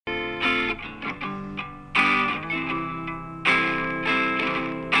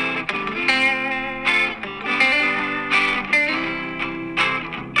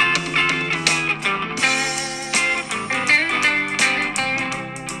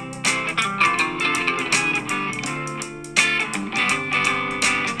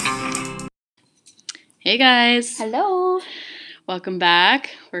Hey guys. Hello. Welcome back.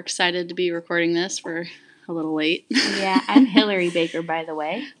 We're excited to be recording this. We're a little late. Yeah, I'm Hillary Baker, by the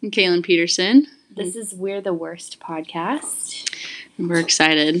way. I'm Kaylin Peterson. This is We're the Worst podcast. And we're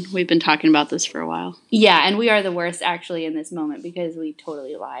excited. We've been talking about this for a while. Yeah, and we are the worst actually in this moment because we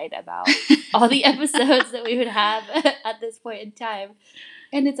totally lied about all the episodes that we would have at this point in time.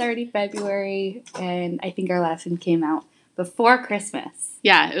 And it's already February, and I think our last one came out before Christmas.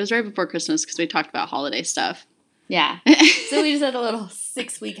 Yeah, it was right before Christmas because we talked about holiday stuff. Yeah. So we just had a little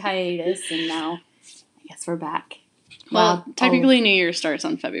 6-week hiatus, and now I guess we're back. Well, technically New Year starts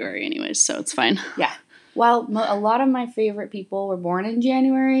on February anyways, so it's fine. Yeah. While a lot of my favorite people were born in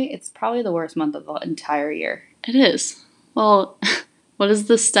January, it's probably the worst month of the entire year. It is. Well, what is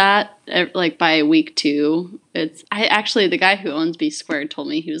the stat? Like by week 2, the guy who owns B Squared told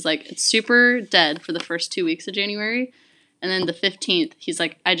me, he was like, it's super dead for the first 2 weeks of January. And then the 15th, he's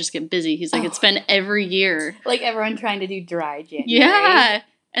like, I just get busy. He's like, it's been every year. Like everyone trying to do dry January. Yeah.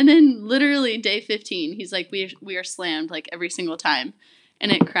 And then literally day 15, he's like, we are slammed like every single time.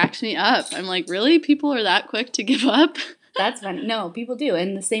 And it cracks me up. I'm like, really? People are that quick to give up? That's funny. No, people do.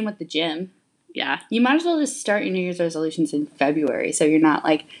 And the same with the gym. Yeah. You might as well just start your New Year's resolutions in February so you're not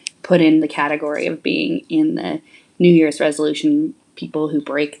like put in the category of being in the New Year's resolution people who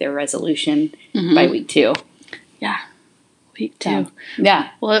break their resolution by week 2. Yeah. Week 2.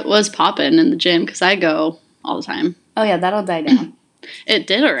 Yeah. Well, it was popping in the gym because I go all the time. Oh, yeah. That'll die down. It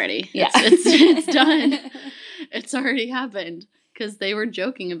did already. Yeah. It's done. It's already happened. Because they were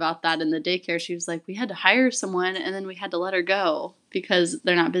joking about that in the daycare. She was like, we had to hire someone and then we had to let her go because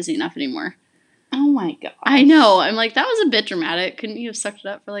they're not busy enough anymore. Oh my God. I know. I'm like, that was a bit dramatic. Couldn't you have sucked it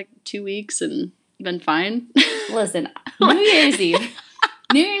up for like 2 weeks and been fine? Listen, New Year's Eve.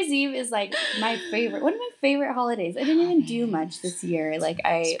 New Year's Eve is like my favorite, one of my favorite holidays. I didn't even do much this year. Like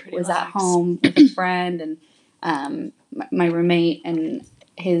I was at home with a friend and my roommate and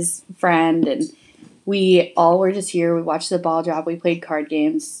his friend, and we all were just here. We watched the ball drop. We played card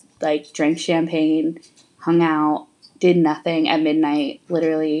games, like drank champagne, hung out, did nothing at midnight.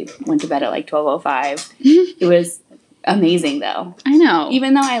 Literally went to bed at like 12:05. It was amazing though. I know.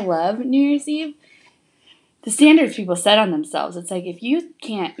 Even though I love New Year's Eve, the standards people set on themselves, it's like if you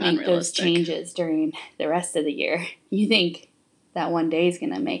can't make those changes during the rest of the year, you think that one day is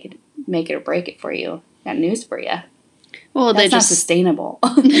going to make it or break it for you. Got news for you. Well, that's not sustainable.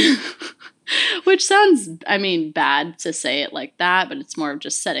 Which sounds, bad to say it like that, but it's more of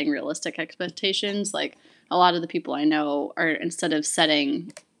just setting realistic expectations. Like, a lot of the people I know are, instead of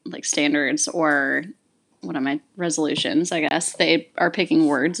setting, like, standards or resolutions, I guess, they are picking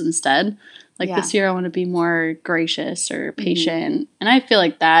words instead. Like, this year I want to be more gracious or patient. And I feel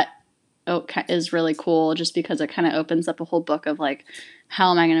like that is really cool just because it kind of opens up a whole book of, like,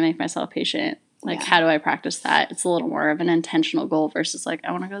 how am I going to make myself patient? Like, how do I practice that? It's a little more of an intentional goal versus, like,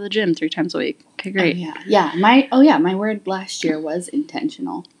 I want to go to the gym 3 times a week. Okay, great. Yeah. My word last year was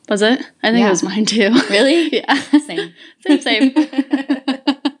intentional. Was it? I think it was mine, too. Really? Yeah. Same. Same.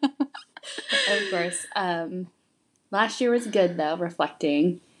 Of course. Last year was good, though,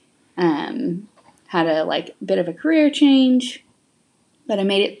 reflecting. Had a, bit of a career change, but I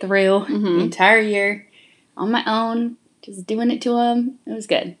made it through the entire year on my own, just doing it to them. It was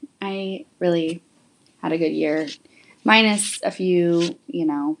good. I really had a good year, minus a few,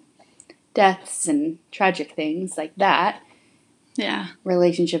 deaths and tragic things like that. Yeah.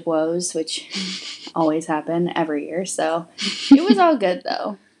 Relationship woes, which always happen every year. So it was all good,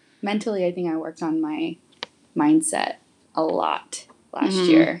 though. Mentally, I think I worked on my mindset a lot last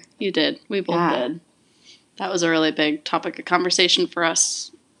year. You did. We both did. That was a really big topic of conversation for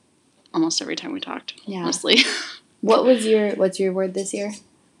us almost every time we talked, honestly. What's your word this year?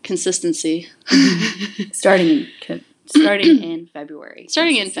 Consistency. Starting in February.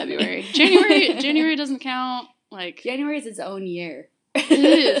 Starting in February. January doesn't count. Like, January is its own year. It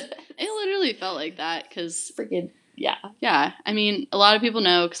is. It literally felt like that because freaking yeah. Yeah. A lot of people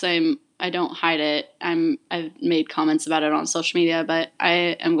know because I don't hide it. I've made comments about it on social media, but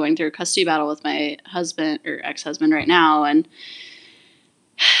I am going through a custody battle with my husband or ex-husband right now, and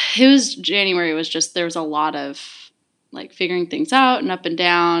January was just, there was a lot of like figuring things out and up and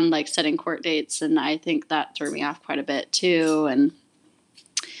down, like setting court dates, and I think that threw me off quite a bit too. And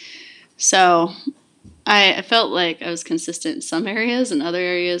so I felt like I was consistent in some areas, and other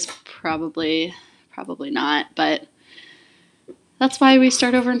areas probably not, but that's why we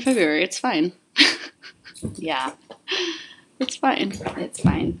start over in February. It's fine. Yeah. It's fine. It's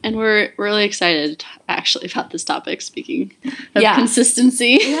fine. And we're really excited, actually, about this topic, speaking of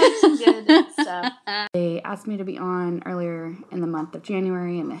consistency. We have some good stuff. They asked me to be on earlier in the month of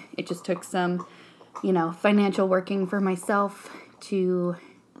January, and it just took some financial working for myself to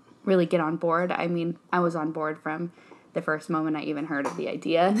really get on board. I mean, I was on board from the first moment I even heard of the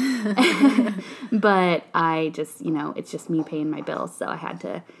idea. But I just, it's just me paying my bills. So I had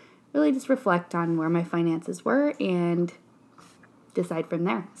to really just reflect on where my finances were and decide from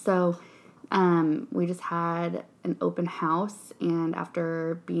there. So we just had an open house, and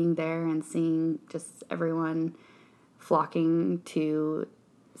after being there and seeing just everyone flocking to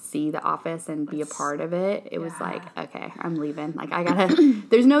see the office and be a part of it, it was like, okay, I'm leaving. Like, I gotta,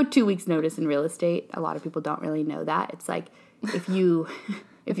 there's no 2 weeks notice in real estate. A lot of people don't really know that. It's like, if you're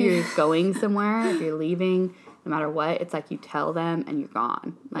going somewhere, if you're leaving, no matter what, it's like you tell them and you're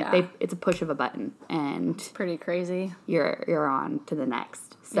gone. Like, it's a push of a button, and it's pretty crazy. You're on to the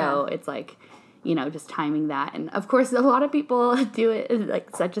next. So it's like, just timing that. And of course, a lot of people do it in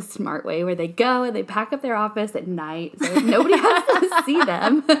like such a smart way where they go and they pack up their office at night so nobody has to see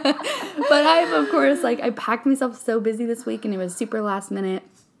them. But I'm, of course, like, I packed myself so busy this week and it was super last minute.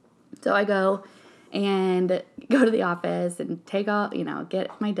 So I go and go to the office and take all,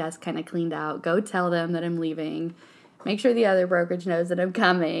 get my desk kind of cleaned out, go tell them that I'm leaving, make sure the other brokerage knows that I'm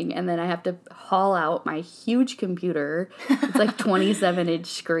coming, and then I have to haul out my huge computer. It's like 27-inch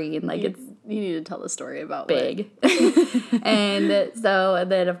screen. Like, you need to tell the story about big. And so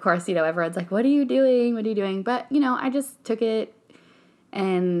then, of course, everyone's like, what are you doing? What are you doing? But, I just took it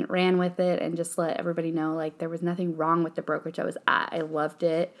and ran with it and just let everybody know, like, there was nothing wrong with the brokerage I was at. I loved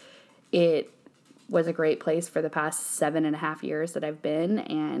it. It was a great place for the past 7.5 years that I've been,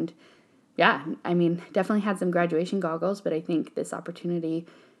 and yeah, I mean, definitely had some graduation goggles, but I think this opportunity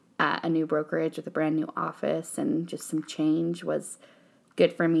at a new brokerage with a brand new office and just some change was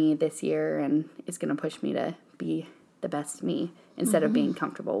good for me this year, and it's going to push me to be the best me instead of being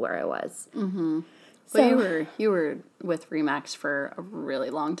comfortable where I was. Mm-hmm. So you were with RE/MAX for a really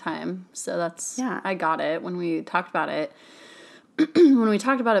long time, so that's I got it when we talked about it. When we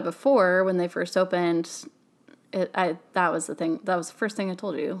talked about it before, when they first opened, that was the thing. That was the first thing I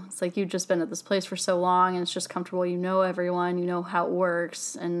told you. It's like, you've just been at this place for so long, and it's just comfortable. You know everyone. You know how it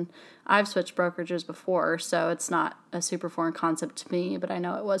works. And I've switched brokerages before, so it's not a super foreign concept to me, but I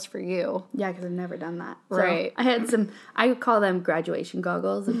know it was for you. Yeah, because I've never done that. Right. So I call them graduation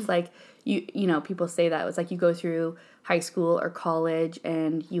goggles. It's like, people say that. It's like you go through high school or college,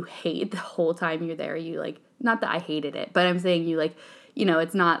 and you hate the whole time you're there. You, like, not that I hated it, but I'm saying you, like,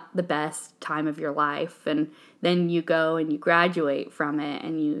 it's not the best time of your life, and then you go and you graduate from it,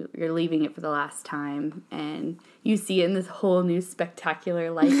 and you're leaving it for the last time, and you see it in this whole new spectacular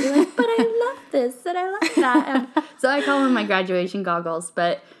light. You're like, but I love this, and I like that. And so I call them my graduation goggles,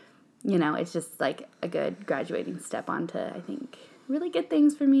 but, it's just like a good graduating step onto, I think, really good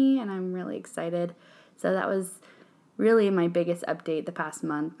things for me, and I'm really excited. So that was really my biggest update the past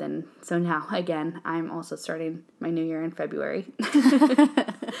month. And so now, again, I'm also starting my new year in February.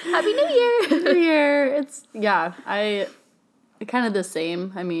 Happy New Year! New Year! It's, kind of the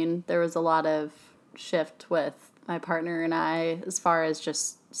same. I mean, there was a lot of shift with my partner and I as far as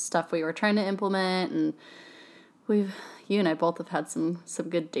just stuff we were trying to implement, and you and I both have had some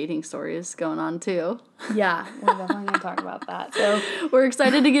good dating stories going on too. Yeah, we're definitely going to talk about that. So we're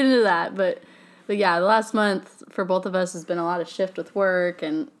excited to get into that, but yeah, the last month for both of us has been a lot of shift with work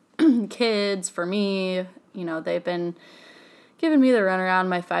and kids. For me, they've been giving me the runaround.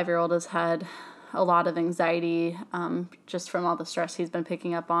 My 5-year-old has had a lot of anxiety just from all the stress he's been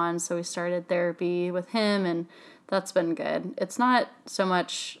picking up on. So we started therapy with him, and that's been good. It's not so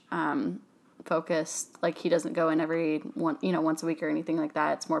much focused, like he doesn't go in once a week or anything like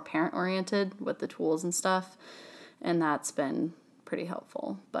that. It's more parent oriented with the tools and stuff, and that's been pretty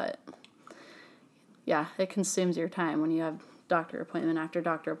helpful. But yeah, it consumes your time when you have doctor appointment after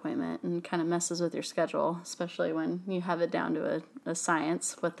doctor appointment, and kind of messes with your schedule, especially when you have it down to a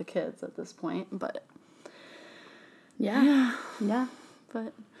science with the kids at this point. But yeah.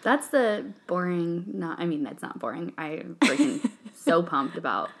 But that's the boring. That's not boring. I'm freaking so pumped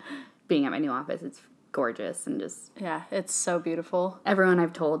about being at my new office. It's gorgeous, and just it's so beautiful. Everyone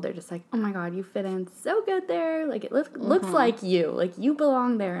I've told, they're just like, oh my god, you fit in so good there. Like, it looks like you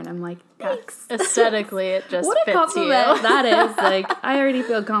belong there. And I'm like, thanks. Aesthetically, it just what fits a compliment you. That is. Like, I already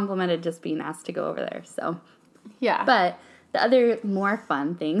feel complimented just being asked to go over there. So yeah, but the other more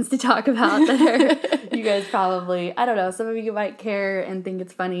fun things to talk about that are, you guys probably, I don't know, some of you might care and think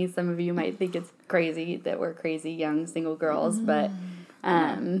it's funny, some of you might think it's crazy that we're crazy young single girls, but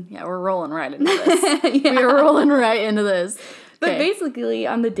we're rolling right into this. We're rolling right into this. But basically,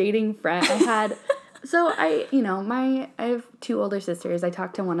 on the dating front, I had, I have 2 older sisters. I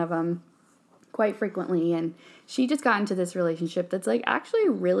talked to one of them quite frequently, and she just got into this relationship that's like actually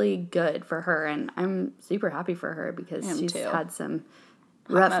really good for her, and I'm super happy for her because she's had some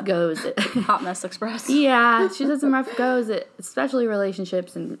rough goes at Hot Mess Express. Yeah, she's had some rough goes at especially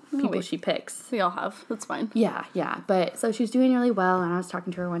relationships and people she picks. We all have. That's fine. Yeah. But so she's doing really well, and I was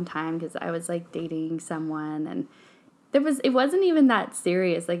talking to her one time because I was like dating someone, and it wasn't even that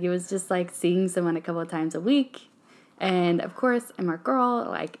serious. Like, it was just like seeing someone a couple of times a week. And of course, I'm a girl.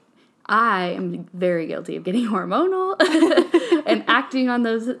 Like, I am very guilty of getting hormonal and acting on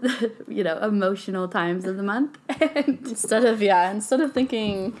those, emotional times of the month. Instead of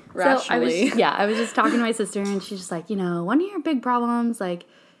thinking rationally. So I was just talking to my sister, and she's just like, one of your big problems, like,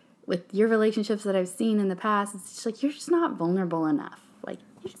 with your relationships that I've seen in the past, it's just like, you're just not vulnerable enough. Like,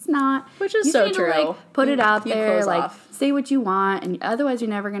 you're just not. Which is so true. To, like, put it out there, like, say what you want, and otherwise you're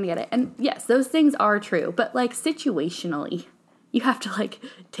never going to get it. And yes, those things are true, but, like, situationally, you have to, like,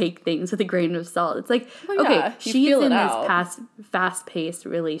 take things with a grain of salt. It's like, okay, she's in this fast-paced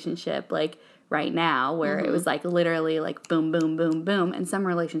relationship, like, right now, where it was, like, literally, like, boom, boom, boom, boom, and some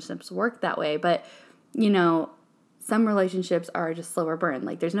relationships work that way, but, some relationships are just slower burn.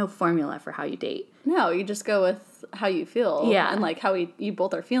 Like, there's no formula for how you date. No, you just go with how you feel. Yeah. And, like, how you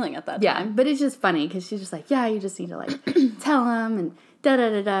both are feeling at that time. Yeah, but it's just funny because she's just like, yeah, you just need to, like, tell them and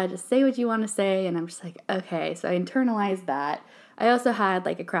da-da-da-da, just say what you want to say. And I'm just like, okay. So I internalized that. I also had,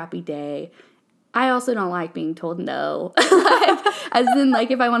 like, a crappy day. I also don't like being told no. As in, like,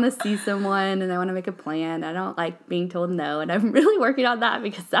 if I want to see someone and I want to make a plan, I don't like being told no. And I'm really working on that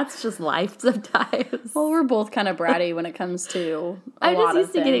because that's just life sometimes. Well, we're both kind of bratty when it comes to a lot of things. I'm just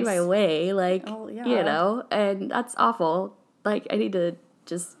used to getting my way, like, and that's awful. Like, I need to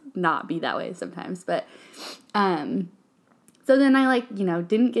just not be that way sometimes. But, so then I,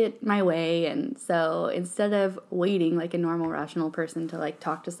 didn't get my way, and so instead of waiting like a normal, rational person to, like,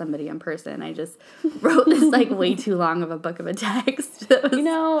 talk to somebody in person, I just wrote this, like, way too long of a book of a text.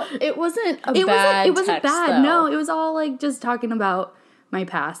 It wasn't bad. It wasn't bad. Though. No, it was all, like, just talking about my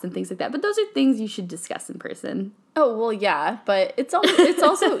past and things like that. But those are things you should discuss in person. Oh, well, yeah, but it's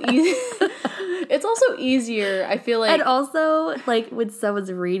also easy. It's also easier, I feel like. And also, like, when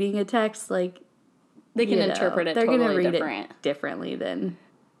someone's reading a text, like, they can interpret it totally different. They're going to read it differently than...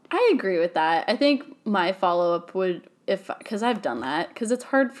 I agree with that. I think my follow-up would, because I've done that, because it's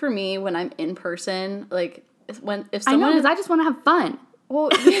hard for me when I'm in person, like, if someone... I know, because I just want to have fun. Well,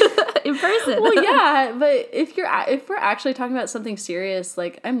 in person. Well, yeah, but if we're actually talking about something serious,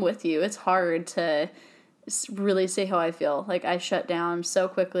 like, I'm with you. It's hard to really say how I feel. Like, I shut down so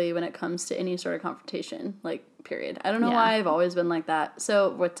quickly when it comes to any sort of confrontation, like, period. I don't know why I've always been like that. So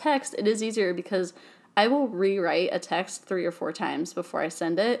with text, it is easier because I will rewrite a text 3 or 4 times before I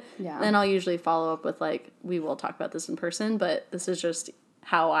send it. Yeah. Then I'll usually follow up with, like, we will talk about this in person, but this is just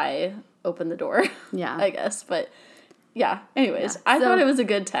how I open the door. Yeah. I guess. But, yeah. Anyways, I thought it was a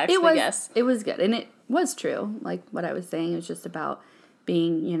good text, I guess. It was good. And it was true. Like, what I was saying is just about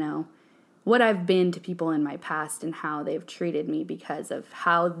being, what I've been to people in my past and how they've treated me because of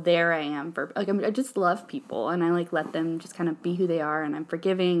how there I am. I just love people, and I, like, let them just kind of be who they are, and I'm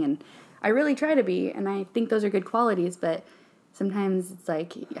forgiving, and I really try to be, and I think those are good qualities, but sometimes it's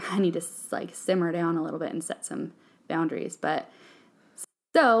like I need to, like, simmer down a little bit and set some boundaries. But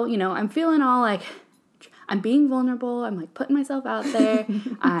so, I'm feeling all like I'm being vulnerable. I'm, like, putting myself out there.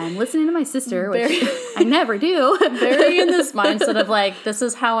 I'm listening to my sister, which I never do. Very in this mindset of, like, this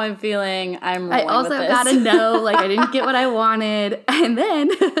is how I'm feeling. I'm rolling I also with this. Gotta know, like, I didn't get what I wanted. And then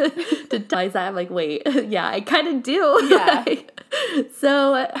to realize that, I'm like, wait, yeah, I kind of do. Yeah.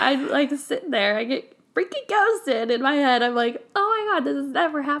 So I'm, like, sitting there. I get freaking ghosted in my head. I'm like, oh, my God, this has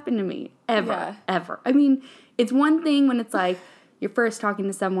never happened to me. Ever. I mean, it's one thing when it's, like, you're first talking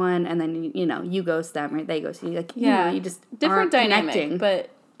to someone, and then, you ghost them, or they ghost you. Like, you just different dynamic, connecting. But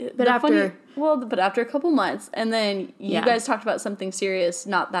after a couple months, and then you guys talked about something serious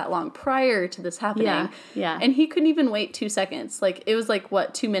not that long prior to this happening. Yeah. And he couldn't even wait 2 seconds. Like, it was like,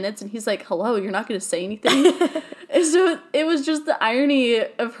 2 minutes? And he's like, hello, you're not going to say anything? And so it was just the irony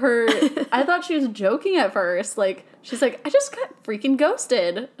of her. I thought she was joking at first. Like, she's like, I just got freaking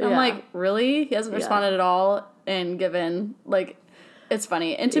ghosted. And I'm like, really? He hasn't responded at all. And given, like, it's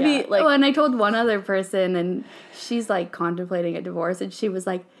funny. And to be, like... Oh, and I told one other person, and she's, like, contemplating a divorce, and she was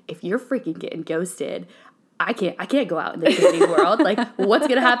like, if you're freaking getting ghosted, I can't go out in the dating world. Like, what's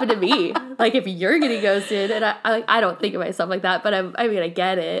going to happen to me? Like, if you're getting ghosted, and I don't think of myself like that, but I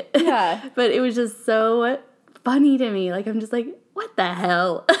get it. Yeah. But it was just so funny to me. Like, I'm just like, what the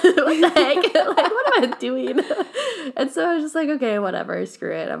hell? What the heck? Like, what am I doing? And so I was just like, okay, whatever,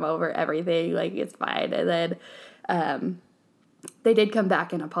 screw it. I'm over everything. Like, it's fine. And then, they did come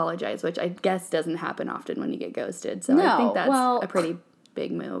back and apologize, which I guess doesn't happen often when you get ghosted. So No, I think that's well, a pretty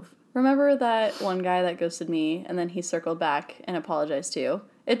big move. Remember that one guy that ghosted me and then he circled back and apologized too?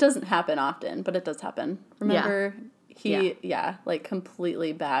 It doesn't happen often, but it does happen. Remember, he like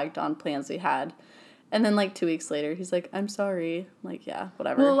completely bagged on plans we had. And then like 2 weeks later, he's like, I'm sorry. Like, yeah,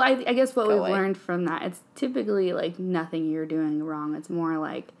 whatever. Well, I guess what Go we've away. learned from that, it's typically like nothing you're doing wrong. It's more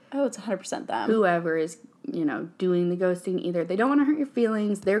like Oh, it's 100% them. whoever is, doing the ghosting, either they don't want to hurt your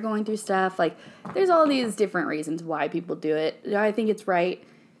feelings, they're going through stuff. Like, there's all these different reasons why people do it. Do I think it's right?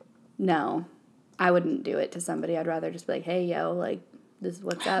 No. I wouldn't do it to somebody. I'd rather just be like, hey, yo, like, this is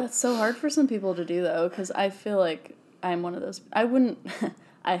what's up. That's so hard for some people to do, though, because I feel like I'm one of those. I wouldn't.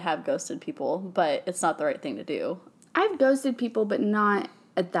 I have ghosted people, but it's not the right thing to do. I've ghosted people, but not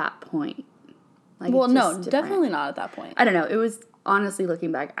at that point. Like, Well, it's no, just different. definitely not at that point. I don't know. It was, honestly,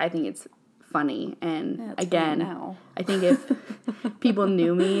 looking back, I think it's funny. And Yeah, it's again, funny now. I think if people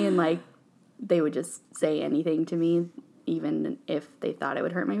knew me and, like, they would just say anything to me, even if they thought it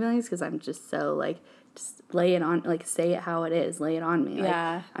would hurt my feelings, because I'm just so, like, just lay it on, like, say it how it is, lay it on me.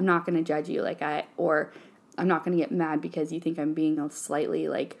 Yeah. Like, I'm not going to judge you, or I'm not going to get mad because you think I'm being a slightly,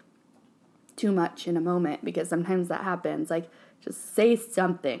 like, too much in a moment, because sometimes that happens. Like, just say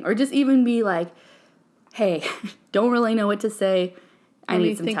something, or just even be like, hey, don't really know what to say. I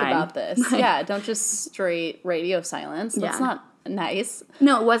need some think time. about this. Yeah, don't just straight radio silence. That's Yeah. not nice.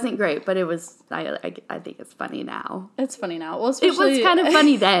 No, it wasn't great, but it was, I think it's funny now. It's funny now. Well, It especially, was kind of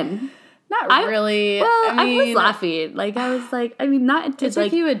funny then. Not really. Well, I was mean, laughing. Like, I was like, I mean, not to, It took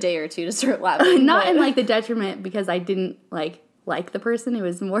like, you a day or two to start laughing. not but in, like, the detriment because I didn't, like the person. It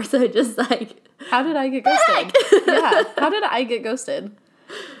was more so just, like, How did I get ghosted? Yeah. How did I get ghosted?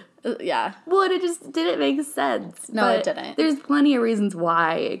 Yeah. well, it just didn't make sense. No, it didn't. There's plenty of reasons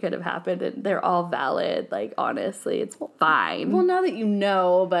why it could have happened, and they're all valid. Like, honestly, it's fine. Well, now that you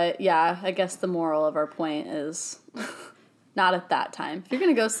know, but yeah, I guess the moral of our point is not at that time. If you're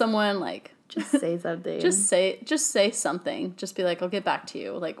gonna ghost someone, like just say something. just say something. Just be like, I'll get back to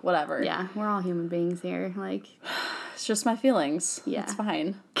you. Like, whatever. Yeah, we're all human beings here. Like, It's just my feelings. Yeah. It's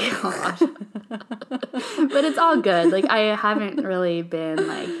fine. gosh. But it's all good. Like, I haven't really been,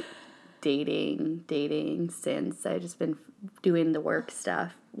 like, dating since. I've just been doing the work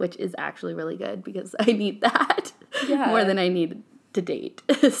stuff, which is actually really good because I need that Yeah. more than I need to date.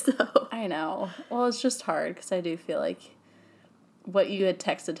 So, I know. Well, it's just hard because I do feel like what you had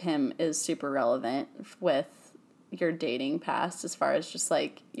texted him is super relevant with your dating past as far as just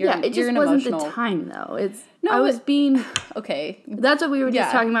like you're yeah, it you're just an wasn't emotional. the time, though. No, I was being... Okay. That's what we were just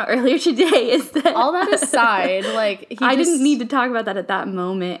Yeah. talking about earlier today, is that... All that aside, like I didn't need to talk about that at that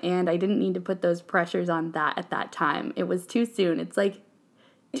moment, and I didn't need to put those pressures on that at that time. It was too soon. It's like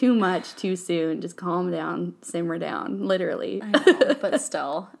too much, too soon. Just calm down, simmer down, literally. I know, but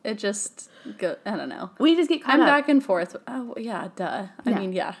still, it just I don't know. We just get caught I'm up. back and forth. Oh yeah, duh. I Yeah.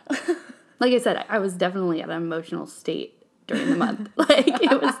 mean, yeah. Like I said, I was definitely at an emotional state during the month. Like,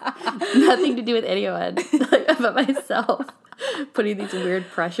 it was nothing to do with anyone but myself putting these weird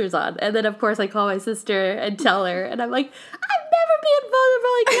pressures on. And then, of course, I call my sister and tell her, and I'm like, I've never been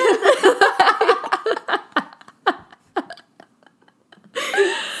vulnerable again.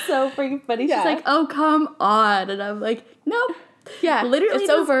 So freaking funny. Yeah. She's like, oh, come on. And I'm like, nope. Yeah, Literally it's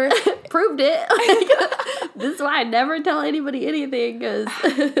just over. proved it. Like, this is why I never tell anybody anything, because...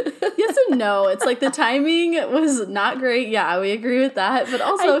 Yes and no. It's like the timing was not great. Yeah, we agree with that. But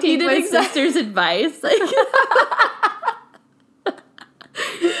also, I take my exactly. sister's advice. Like,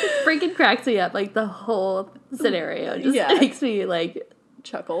 freaking cracks me up. Like, the whole scenario just Yeah. makes me, like,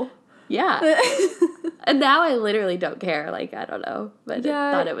 Chuckle. yeah. And now I literally don't care. Like, I don't know. But Yeah.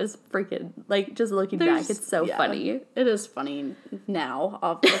 I thought it was freaking, like, just looking back, it's so yeah, funny. It is funny now,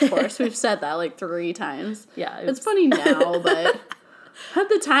 of course. We've said that like 3 times. Yeah. It's funny now, but at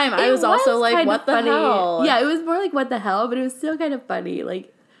the time, I was also like, kind what of the funny. hell? Yeah, it was more like, what the hell? But it was still kind of funny.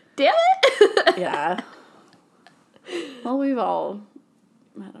 Like, damn it. Yeah. Well, we've all,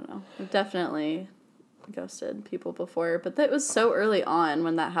 I don't know, we've definitely ghosted people before, but that was so early on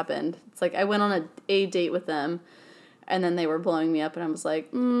when that happened. It's like I went on a date with them, and then they were blowing me up, and I was like,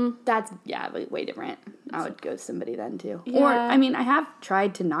 That's, yeah, way different. I would ghost somebody then, too. Yeah. Or, I mean, I have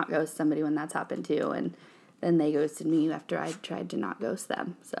tried to not ghost somebody when that's happened, too, and then they ghosted me after I tried to not ghost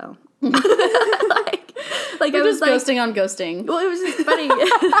them, so. like we're I was just like, ghosting on ghosting. well, it was just funny.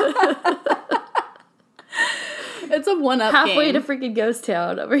 It's a one-up Halfway game. to freaking ghost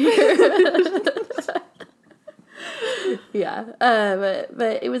town over here. Yeah.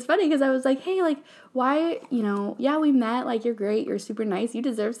 But it was funny because I was like, hey, like, why, yeah, we met, like, you're great, you're super nice, you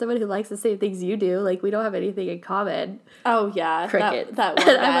deserve someone who likes the same things you do, like, we don't have anything in common. Oh, yeah. Cricket. That one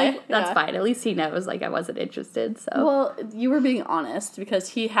guy. I'm like, that's fine, at least he knows, like, I wasn't interested, so. Well, you were being honest, because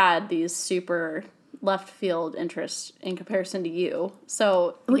he had these super left field interests in comparison to you,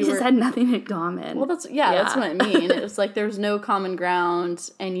 so we just had nothing in common. Well, that's what I mean. It was like there was no common ground,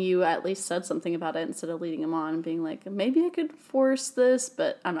 and you at least said something about it instead of leading him on and being like, maybe I could force this,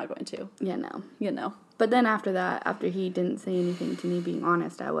 but I'm not going to. Yeah, no. But then after that, after he didn't say anything to me being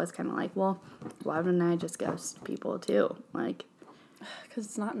honest, I was kind of like, well, why wouldn't I just ghost people too? Like, because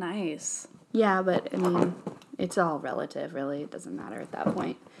it's not nice. Yeah, but I mean, it's all relative, really. It doesn't matter at that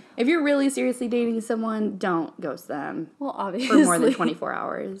point. If you're really seriously dating someone, don't ghost them. Well, obviously. For more than 24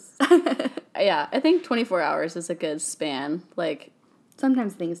 hours. Yeah, I think 24 hours is a good span. Like,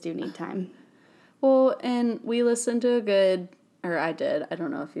 sometimes things do need time. Well, and we listened to I did. I don't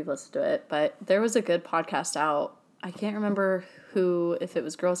know if you've listened to it, but there was a good podcast out. I can't remember if it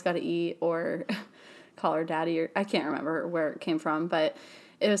was Girls Gotta Eat or Call Her Daddy, or I can't remember where it came from, but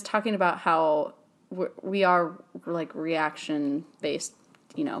it was talking about how we are, like, reaction-based,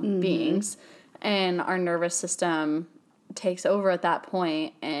 beings, and our nervous system takes over at that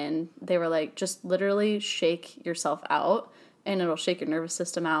point, and they were like, just literally shake yourself out, and it'll shake your nervous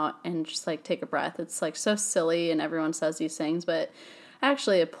system out, and just, like, take a breath. It's, like, so silly, and everyone says these things, but I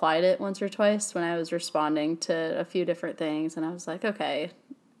actually applied it once or twice when I was responding to a few different things, and I was like, okay,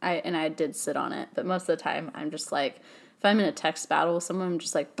 I did sit on it, but most of the time, I'm just like, if I'm in a text battle with someone, I'm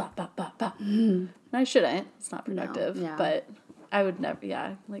just like, bah, bah, bah, bah. And I shouldn't. It's not productive. No, yeah. But I would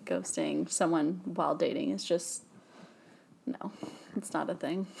never, like, ghosting someone while dating is just, no, it's not a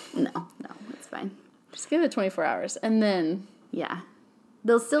thing. No, it's fine. Just give it 24 hours, and then... Yeah.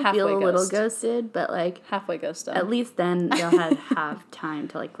 They'll still feel a little ghosted, but, like... Halfway ghosted. At least then they'll have time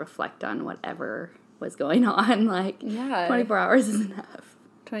to, like, reflect on whatever was going on. Like, 24 hours is enough.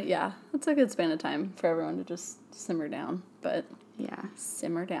 Yeah, that's a good span of time for everyone to just simmer down, but... Yeah.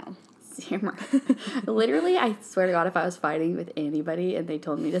 Simmer down. Simmer. Literally, I swear to God, if I was fighting with anybody and they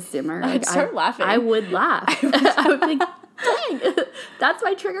told me to simmer, I'd start laughing. I would laugh. I would think, dang, that's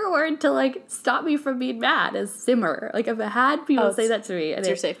my trigger word to, like, stop me from being mad, is simmer. Like, I've had people say that to me. It's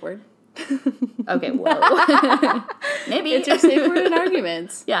your safe word. Okay, whoa. Maybe. It's your safe word in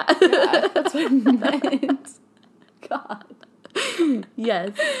arguments. Yeah. That's what I meant. God.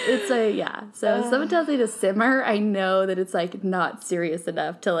 Yes, it's so if someone tells me to simmer, I know that it's, like, not serious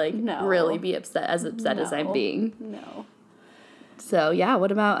enough to, like, really be upset as I'm being. No. So yeah,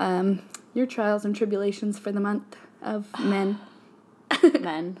 what about your trials and tribulations for the month of men?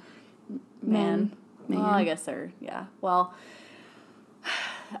 Man. Well, I guess well,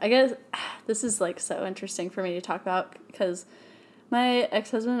 I guess this is, like, so interesting for me to talk about because my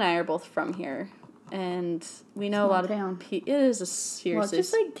ex-husband and I are both from here. And we know a lot of people. It is a seriously... Well, it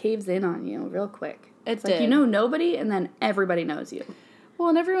just, like, caves in on you real quick. It's like, you know nobody, and then everybody knows you. Well,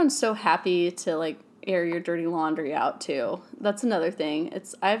 and everyone's so happy to, like, air your dirty laundry out, too. That's another thing.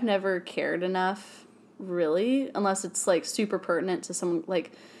 I've never cared enough, really, unless it's, like, super pertinent to someone.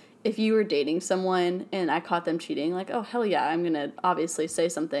 Like, if you were dating someone and I caught them cheating, like, oh, hell yeah, I'm going to obviously say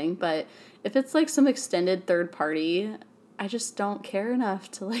something. But if it's, like, some extended third party... I just don't care enough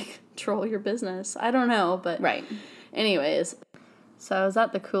to, like, troll your business. I don't know, but... Right. Anyways, so I was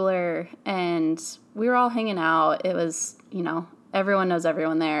at the cooler, and we were all hanging out. It was, everyone knows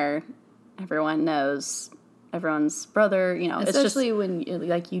everyone there. Everyone knows everyone's brother, Especially it's just, when,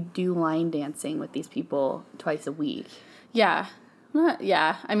 like, you do line dancing with these people twice a week. Yeah.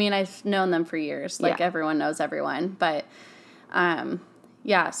 Yeah. I mean, I've known them for years. Like, everyone knows everyone. But,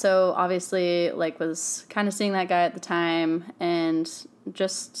 yeah, so obviously, like, was kind of seeing that guy at the time, and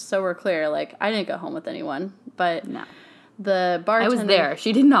just so we're clear, like, I didn't go home with anyone, but no. The bartender... I was there.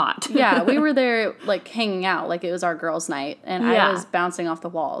 She did not. Yeah, we were there, like, hanging out, like, it was our girls' night, and I was bouncing off the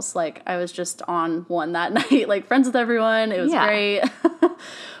walls. Like, I was just on one that night, like, friends with everyone. It was great.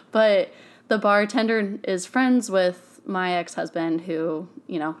 But the bartender is friends with my ex-husband, who,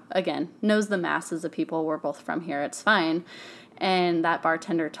 again, knows the masses of people. We're both from here. It's fine. And that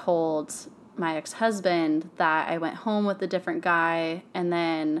bartender told my ex-husband that I went home with a different guy, and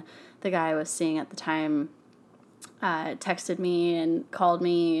then the guy I was seeing at the time texted me and called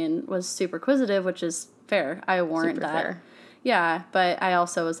me and was super inquisitive, which is fair. I warrant super that. Fair. Yeah, but I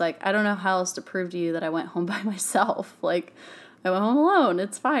also was like, I don't know how else to prove to you that I went home by myself. Like, I went home alone.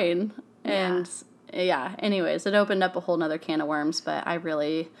 It's fine. And, anyways, it opened up a whole nother can of worms, but I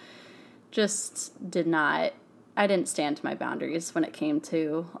really just did not I didn't stand to my boundaries when it came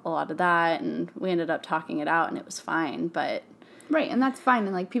to a lot of that, and we ended up talking it out, and it was fine, but... Right, and that's fine,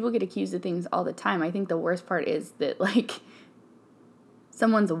 and, like, people get accused of things all the time. I think the worst part is that, like,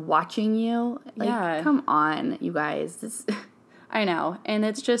 someone's watching you. Like, yeah. Come on, you guys. I know, and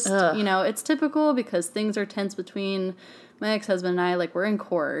it's just, you know, it's typical because things are tense between my ex-husband and I. Like, we're in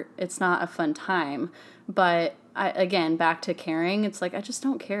court. It's not a fun time, but... again, back to caring, it's like, I just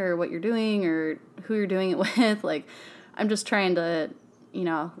don't care what you're doing or who you're doing it with. Like, I'm just trying to, you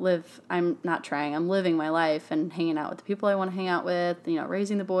know, I'm living my life and hanging out with the people I want to hang out with, you know,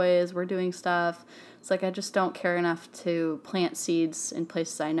 raising the boys, we're doing stuff. It's like, I just don't care enough to plant seeds in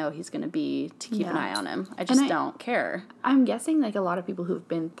places I know he's going to be to keep an eye on him. I just don't care. I'm guessing, like, a lot of people who've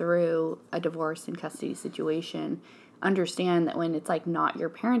been through a divorce and custody situation understand that when it's, like, not your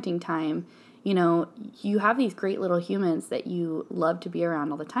parenting time, you know, you have these great little humans that you love to be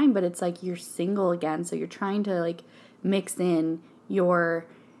around all the time, but it's like you're single again, so you're trying to, like, mix in your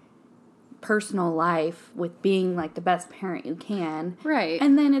personal life with being, like, the best parent you can. Right.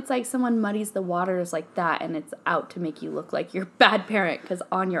 And then it's like someone muddies the waters like that, and it's out to make you look like you're a bad parent because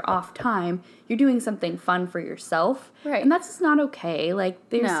on your off time, you're doing something fun for yourself. Right. And that's just not okay. Like,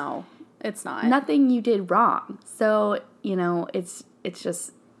 there's... No, it's not. Nothing you did wrong. So, you know, it's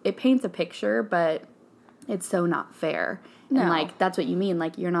just... It paints a picture, but it's so not fair. No. And, like, that's what you mean.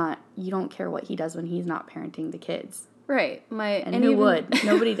 Like, you don't care what he does when he's not parenting the kids. Right. And who would?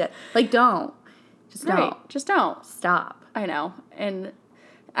 Nobody does. Like, don't. Just don't. Right. Just don't. Stop. I know. And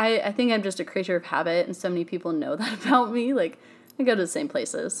I think I'm just a creature of habit, and so many people know that about me. Like, I go to the same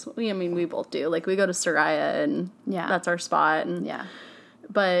places. We both do. Like, we go to Soraya, and that's our spot. And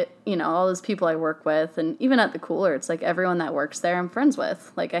But, you know, all those people I work with, and even at the cooler, it's like everyone that works there I'm friends with.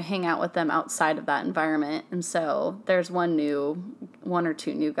 Like, I hang out with them outside of that environment. And so there's one or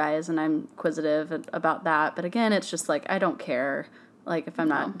two new guys, and I'm inquisitive about that. But again, it's just like, I don't care. Like, if I'm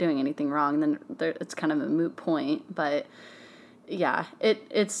not doing anything wrong, then it's kind of a moot point. But, yeah,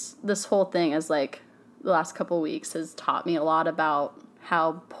 it's this whole thing is like the last couple of weeks has taught me a lot about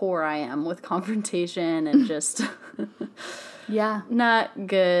how poor I am with confrontation and just... Yeah. Not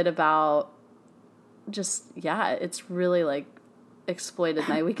good about just, it's really, like, exploited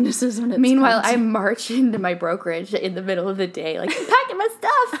my weaknesses when it's Meanwhile, I march into my brokerage in the middle of the day, like, packing my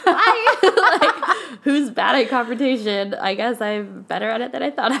stuff. Bye. Like, who's bad at confrontation? I guess I'm better at it than I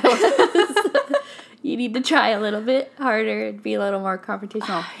thought I was. You need to try a little bit harder and be a little more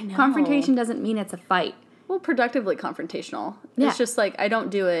confrontational. I know. Confrontation doesn't mean it's a fight. Well, productively confrontational. Yeah. It's just, like, I don't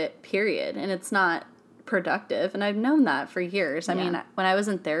do it, period. And it's not productive, and I've known that for years. I mean, when I was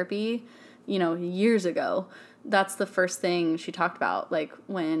in therapy, you know, years ago, that's the first thing she talked about. Like,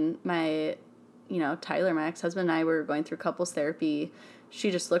 when my, you know, Tyler, my ex-husband, and I were going through couples therapy,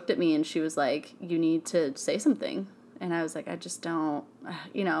 she just looked at me and she was like, you need to say something. And I was like, I just don't,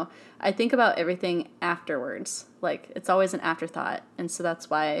 you know, I think about everything afterwards. Like, it's always an afterthought. And so that's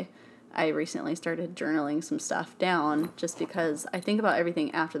why I recently started journaling some stuff down, just because I think about everything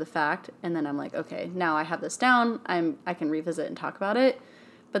after the fact, and then I'm like, okay, now I have this down, I can revisit and talk about it,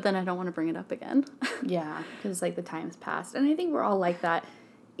 but then I don't want to bring it up again. Yeah, because, like, the time's passed. And I think we're all like that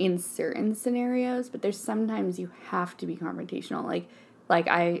in certain scenarios, but there's sometimes you have to be confrontational. Like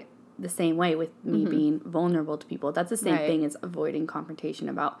I, the same way with me being vulnerable to people. That's the same thing as avoiding confrontation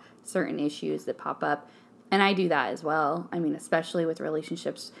about certain issues that pop up. And I do that as well. I mean, especially with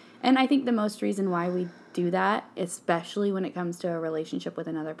relationships. And I think the most reason why we do that, especially when it comes to a relationship with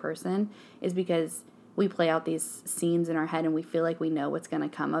another person, is because we play out these scenes in our head and we feel like we know what's going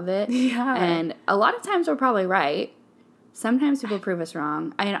to come of it. Yeah. And a lot of times we're probably right. Sometimes people prove us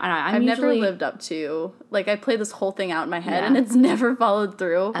wrong. I've never lived up to, like, I play this whole thing out in my head and it's never followed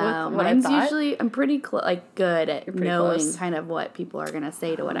through with what I thought. Usually, I'm pretty good at knowing kind of what people are going to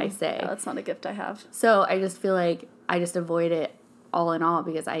say to what I say. Yeah, that's not a gift I have. So I just feel like I just avoid it all in all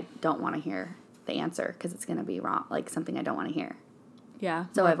because I don't want to hear the answer because it's going to be wrong, like something I don't want to hear. Yeah.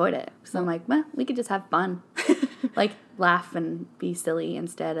 So I avoid it. So I'm like, well, we could just have fun. Like, laugh and be silly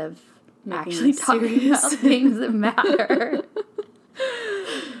instead of actually talking about things that matter.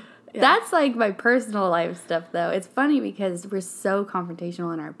 That's like my personal life stuff, though. It's funny because we're so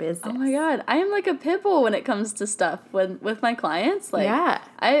confrontational in our business. Oh my God, I am like a pit bull when it comes to stuff with my clients. Like,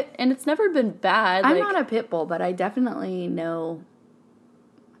 and it's never been bad. I'm not a pit bull, but I definitely know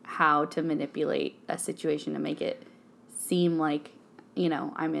how to manipulate a situation to make it seem like, you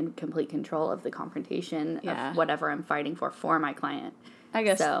know, I'm in complete control of the confrontation of whatever I'm fighting for my client. I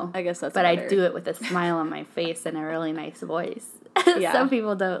guess that's but I do it with a smile on my face and a really nice voice. Yeah. Some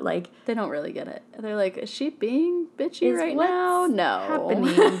people don't They don't really get it. They're like, is she being bitchy right what's now? No.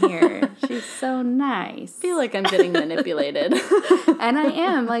 happening here? She's so nice. I feel like I'm getting manipulated. And I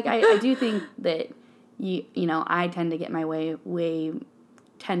am. Like, I do think that, you know, I tend to get my way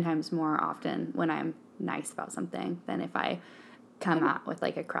 10 times more often when I'm nice about something than if I come out with,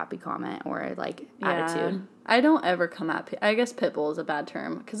 like, a crappy comment or, like, attitude. I don't ever come at I guess pit bull is a bad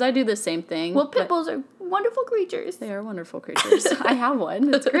term, because I do the same thing. Well, pit bulls are wonderful creatures. They are wonderful creatures. I have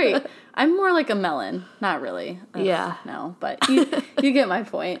one. It's great. I'm more like a melon. Not really. Ugh, Yeah. No, but you get my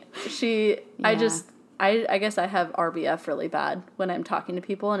point. I guess I have RBF really bad when I'm talking to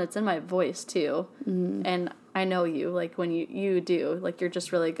people, and it's in my voice too. Mm. And I know you, like, when you do, like, you're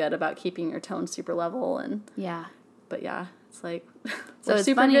just really good about keeping your tone super level. And yeah. But yeah, it's like, so it's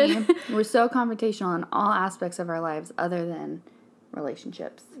funny. Good. We're so confrontational in all aspects of our lives other than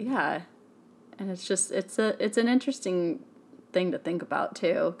relationships. Yeah. And it's just, it's an interesting thing to think about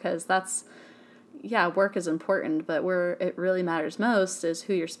too, because work is important, but where it really matters most is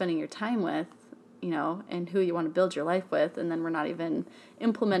who you're spending your time with, you know, and who you want to build your life with. And then we're not even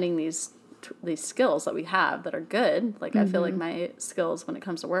implementing these skills that we have that are good. Like, I feel like my skills when it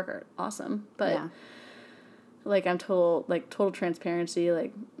comes to work are awesome, but like, I'm total transparency,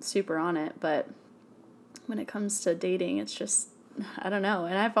 like, super on it. But when it comes to dating, it's just, I don't know.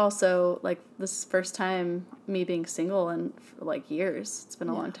 And I've also, like, this is the first time me being single in, like, years. It's been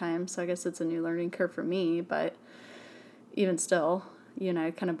a long time, so I guess it's a new learning curve for me. But even still, you and I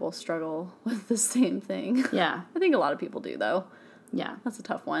kind of both struggle with the same thing. Yeah. I think a lot of people do, though. Yeah. That's a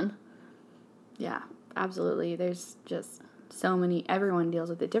tough one. Yeah, absolutely. There's just so many, everyone deals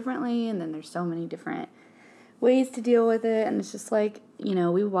with it differently, and then there's so many different ways to deal with it. And it's just like, you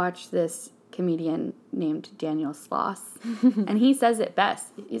know, we watched this comedian named Daniel Sloss, and he says it best.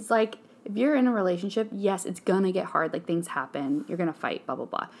 It's like, if you're in a relationship, yes, it's gonna get hard. Like, things happen. You're gonna fight, blah, blah,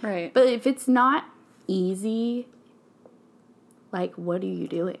 blah. Right. But if it's not easy, like, what are you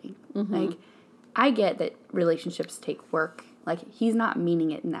doing? Mm-hmm. Like, I get that relationships take work. Like, he's not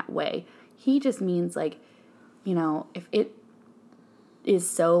meaning it in that way. He just means, like, you know, if it is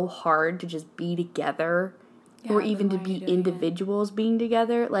so hard to just be together, or even to be individuals being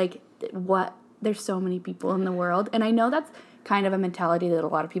together, like, there's so many people in the world. And I know that's kind of a mentality that a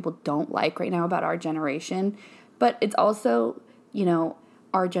lot of people don't like right now about our generation, but it's also, you know,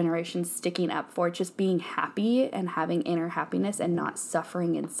 our generation sticking up for just being happy and having inner happiness and not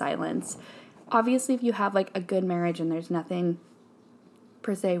suffering in silence. Obviously, if you have, like, a good marriage and there's nothing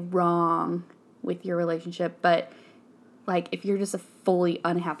per se wrong with your relationship, but, like, if you're just a fully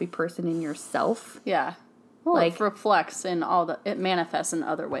unhappy person in yourself, well, like, it reflects in it manifests in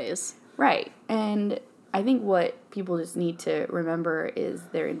other ways, right? And I think what people just need to remember is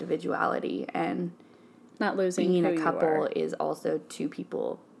their individuality, and not losing being who a couple you are. Is also two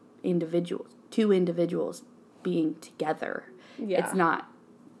individuals being together. It's not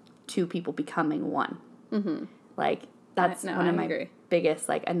two people becoming one. Mm-hmm. Like, that's one of my biggest,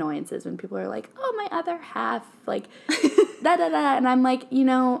 like, annoyances when people are like, oh, my other half, like, da-da-da. And I'm like, you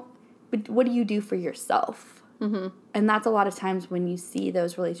know, but what do you do for yourself? Mm-hmm. And that's a lot of times when you see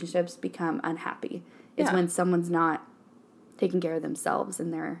those relationships become unhappy. Is when someone's not taking care of themselves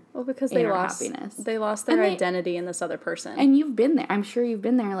and their because inner happiness. They lost their identity in this other person. And you've been there. I'm sure you've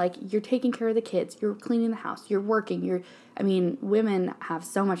been there. Like, you're taking care of the kids. You're cleaning the house. You're working. I mean, women have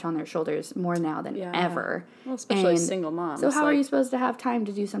so much on their shoulders more now than ever. Well, especially single moms. So how are you supposed to have time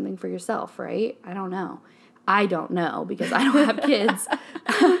to do something for yourself, right? I don't know. I don't know because I don't have kids.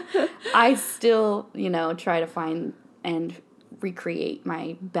 I still, you know, try to find and recreate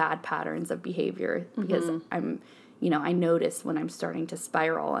my bad patterns of behavior because I'm, you know, I notice when I'm starting to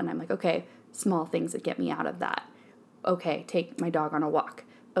spiral and I'm like, okay, small things that get me out of that. Okay, take my dog on a walk.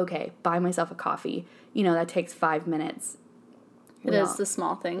 Okay, buy myself a coffee. You know, that takes 5 minutes. It is the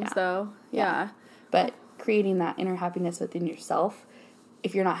small things, though. Yeah. But creating that inner happiness within yourself,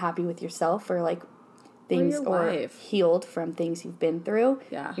 if you're not happy with yourself or, like, things or healed from things you've been through,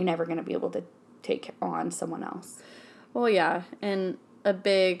 you're never going to be able to take on someone else. Well, yeah. And a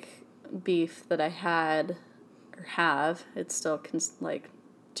big beef that I had or have, it's still, like,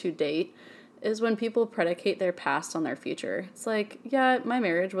 to date, is when people predicate their past on their future. It's like, yeah, my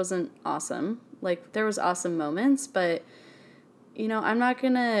marriage wasn't awesome. Like, there was awesome moments, but, you know, I'm not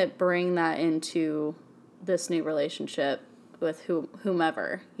going to bring that into this new relationship with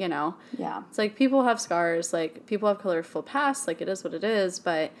whomever, you know? Yeah. It's like, people have scars, like, people have colorful pasts, like, it is what it is,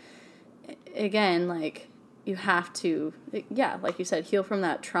 but, again, like, you have to, like you said, heal from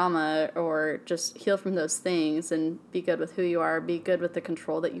that trauma or just heal from those things and be good with who you are, be good with the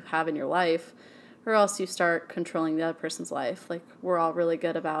control that you have in your life or else you start controlling the other person's life. Like, we're all really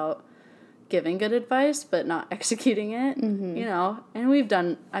good about giving good advice, but not executing it, you know?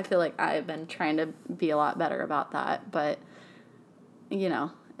 And I feel like I've been trying to be a lot better about that, but, you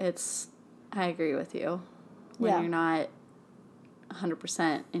know, I agree with you. When you're not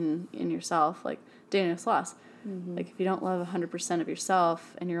 100% in yourself, like Daniel Sloss, like, if you don't love 100% of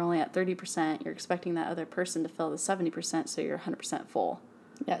yourself and you're only at 30%, you're expecting that other person to fill the 70%, so you're 100% full.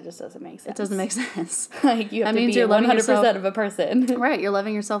 Yeah, it just doesn't make sense. It doesn't make sense. Like, you have to be 100% of a person. Right, you're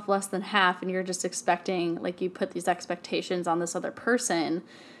loving yourself less than half, and you're just expecting, like, you put these expectations on this other person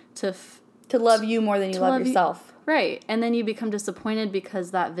to love you more than you love yourself. Right, and then you become disappointed because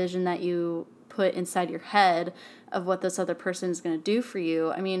that vision that you put inside your head of what this other person is going to do for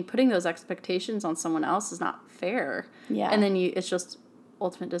you. I mean, putting those expectations on someone else is not fair. Yeah. And then it's just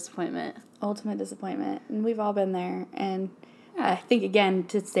ultimate disappointment. Ultimate disappointment. And we've all been there. And I think, again,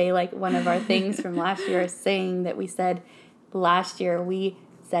 to say, like, one of our things from last year is saying that we said last year, we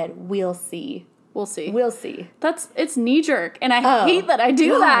said, we'll see. We'll see. We'll see. It's knee-jerk, and I hate that I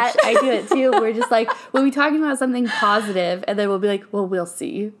do that. I do it, too. We're just like, we'll be talking about something positive, and then we'll be like, well, we'll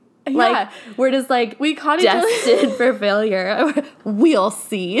see. Yeah. Like, we're just, like, we caught destined for failure. We'll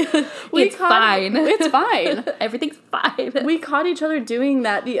see. It's fine. It's fine. Everything's fine. We caught each other doing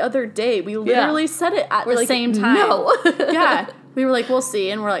that the other day. We literally said it at the same time. No. Yeah. We were like, we'll see.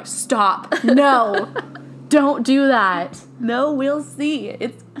 And we're like, stop. No. Don't do that. No, we'll see.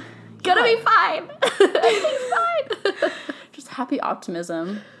 It's gonna be fine. Everything's fine. Just happy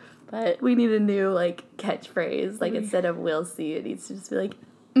optimism. But we need a new, like, catchphrase. Like, instead of we'll see, it needs to just be like,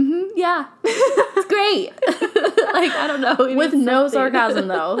 yeah. It's great. Like, I don't know. With no sarcasm,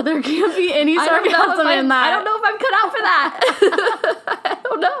 though. There can't be any sarcasm in that. I don't know if I'm cut out for that. I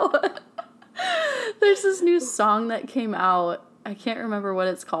don't know. There's this new song that came out. I can't remember what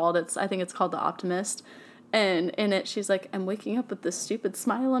it's called. I think it's called The Optimist. And in it, she's like, I'm waking up with this stupid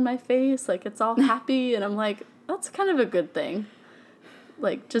smile on my face. Like, it's all happy. And I'm like, that's kind of a good thing.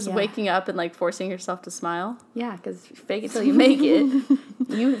 Like, just waking up and, like, forcing yourself to smile. Yeah, because fake it till you make it.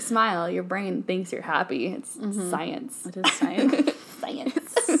 You smile, your brain thinks you're happy. It's science. It is science.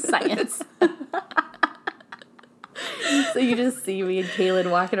 Science. So you just see me and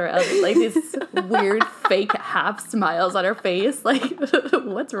Kaylin walking around with, like, these weird fake half smiles on her face. Like,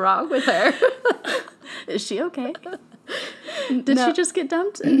 what's wrong with her? Is she okay? Did she just get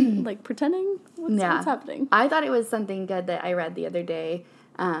dumped and, like, pretending? What's happening? I thought it was something good that I read the other day,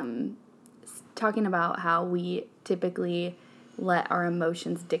 talking about how we typically let our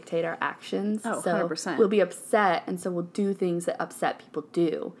emotions dictate our actions. Oh, so 100%. We'll be upset, and so we'll do things that upset people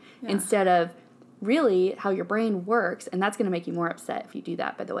do. Yeah. Instead of really how your brain works, and that's going to make you more upset if you do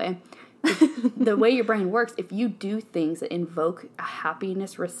that, by the way. The way your brain works, if you do things that invoke a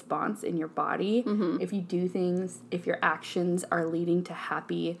happiness response in your body, if you do things, if your actions are leading to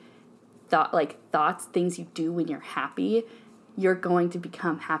happy thoughts, things you do when you're happy, you're going to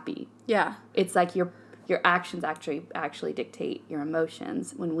become happy. Yeah. It's like your actions actually dictate your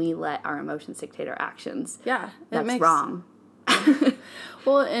emotions. When we let our emotions dictate our actions, that's wrong.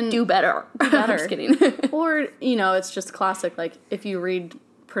 Well, and do better. I'm just kidding. Or, it's just classic, like, if you read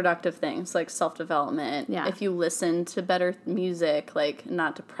productive things like self-development, if you listen to better music, like,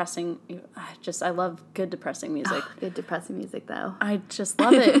 not depressing, I love good depressing music. Good depressing music, though. I just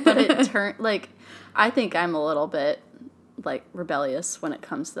love it, but I think I'm a little bit, like, rebellious when it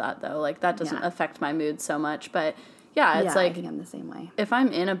comes to that, though. Like, that doesn't affect my mood so much, but it's like, I think I'm the same way. If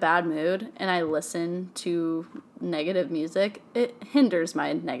I'm in a bad mood and I listen to negative music, it hinders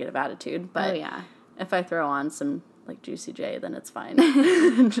my negative attitude, but if I throw on some, like, Juicy J, then it's fine.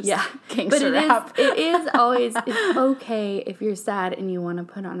 Just gangster rap. It is always, it's okay if you're sad and you want to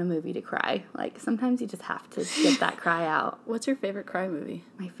put on a movie to cry. Like, sometimes you just have to get that cry out. What's your favorite cry movie?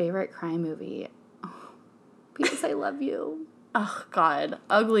 My favorite cry movie? P.S. I Love You. Oh, God.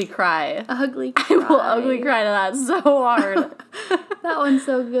 Ugly cry. Ugly cry. I will ugly cry to that so hard. That one's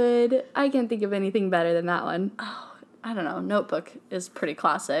so good. I can't think of anything better than that one. Oh, I don't know. Notebook is pretty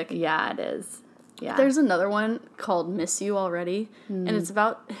classic. Yeah, it is. Yeah. There's another one called Miss You Already, and it's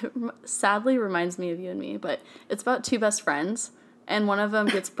about, sadly reminds me of you and me, but it's about two best friends, and one of them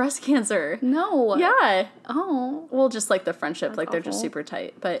gets breast cancer. No. Yeah. Oh. Well, just, like, the friendship, That's like, they're just super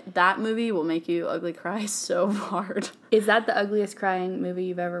tight. But that movie will make you ugly cry so hard. Is that the ugliest crying movie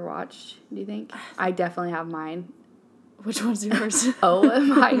you've ever watched, do you think? I definitely have mine. Which one's yours? Oh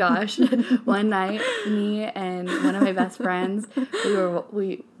my gosh. One night, me and one of my best friends,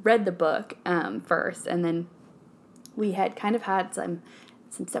 we read the book first, and then we had kind of had some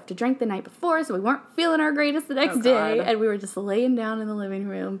some stuff to drink the night before, so we weren't feeling our greatest the next day. And we were just laying down in the living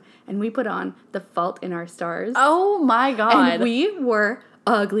room, and we put on The Fault in Our Stars. Oh my God. And we were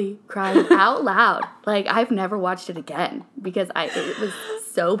ugly, crying out loud. Like, I've never watched it again because it was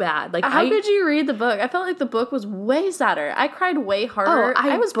so bad. Like, how could you read the book? I felt like the book was way sadder. I cried way harder.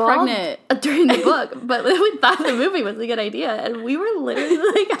 I was pregnant during the book, but we thought the movie was a good idea, and we were literally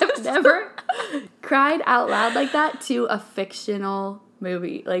like, I've never cried out loud like that to a fictional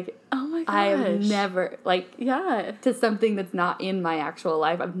movie. Like, oh my gosh. I have never, like, to something that's not in my actual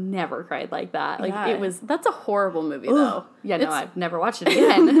life, I've never cried like that. Like, it was... That's a horrible movie, though. Yeah, no, I've never watched it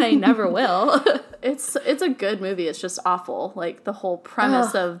again, and I never will. It's a good movie. It's just awful. Like, the whole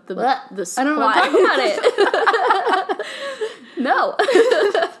premise of the plot. I don't want to talk about it. No.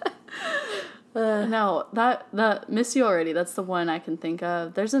 No, that Miss You Already, that's the one I can think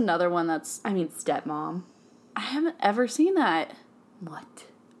of. There's another one that's... I mean, Stepmom. I haven't ever seen that. What?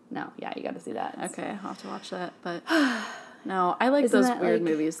 No, yeah, you got to see that. Okay, I'll have to watch that. But no, I like those weird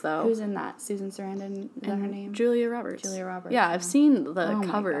movies, though. Who's in that? Susan Sarandon? Is that her name? Julia Roberts. Julia Roberts. Yeah, I've seen the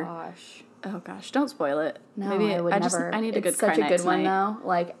cover. Oh my gosh. Oh gosh, don't spoil it. No, maybe I would never. I need a good cry night. It's such a good one, tonight. though.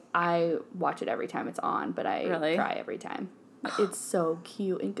 Like, I watch it every time it's on, but I cry every time. It's so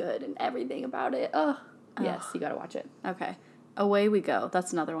cute and good and everything about it. Oh, yes, you got to watch it. Okay. Away We Go.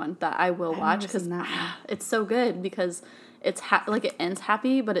 That's another one that I will watch because it's so good because it's like it ends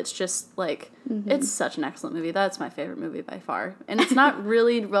happy, but it's just like it's such an excellent movie. That's my favorite movie by far, and it's not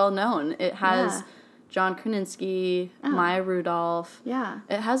really well known. It has John Krasinski, Maya Rudolph. Yeah,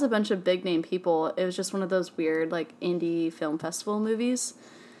 it has a bunch of big name people. It was just one of those weird like indie film festival movies.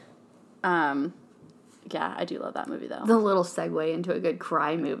 Yeah, I do love that movie though. The little segue into a good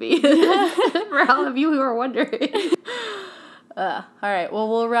cry movie for all of you who are wondering. All right, well,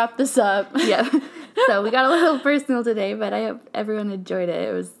 we'll wrap this up. Yeah. So we got a little personal today, but I hope everyone enjoyed it.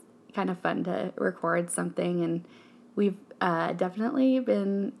 It was kind of fun to record something, and we've definitely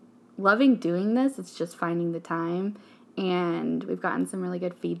been loving doing this. It's just finding the time, and we've gotten some really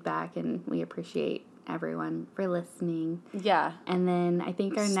good feedback, and we appreciate everyone for listening. Yeah. And then I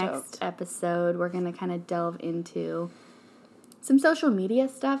think our next episode, we're going to kind of delve into some social media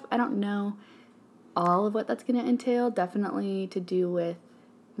stuff. I don't know all of what that's going to entail. Definitely to do with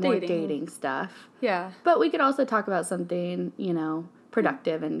more dating stuff. Yeah. But we could also talk about something,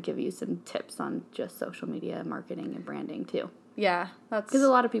 productive and give you some tips on just social media marketing and branding too. Yeah. Because a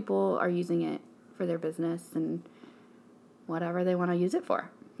lot of people are using it for their business and whatever they want to use it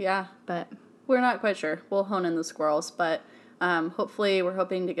for. Yeah. But we're not quite sure. We'll hone in the squirrels, but hopefully we're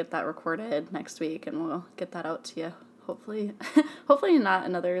hoping to get that recorded next week and we'll get that out to you. Hopefully not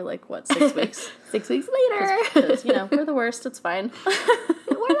another, 6 weeks. 6 weeks later. Because, we're the worst. It's fine.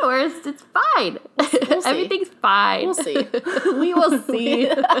 We're the worst. It's fine. We'll see. Everything's fine. We'll see. We will see.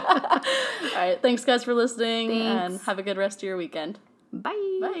 All right. Thanks, guys, for listening. Thanks. And have a good rest of your weekend.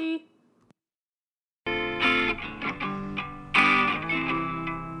 Bye. Bye.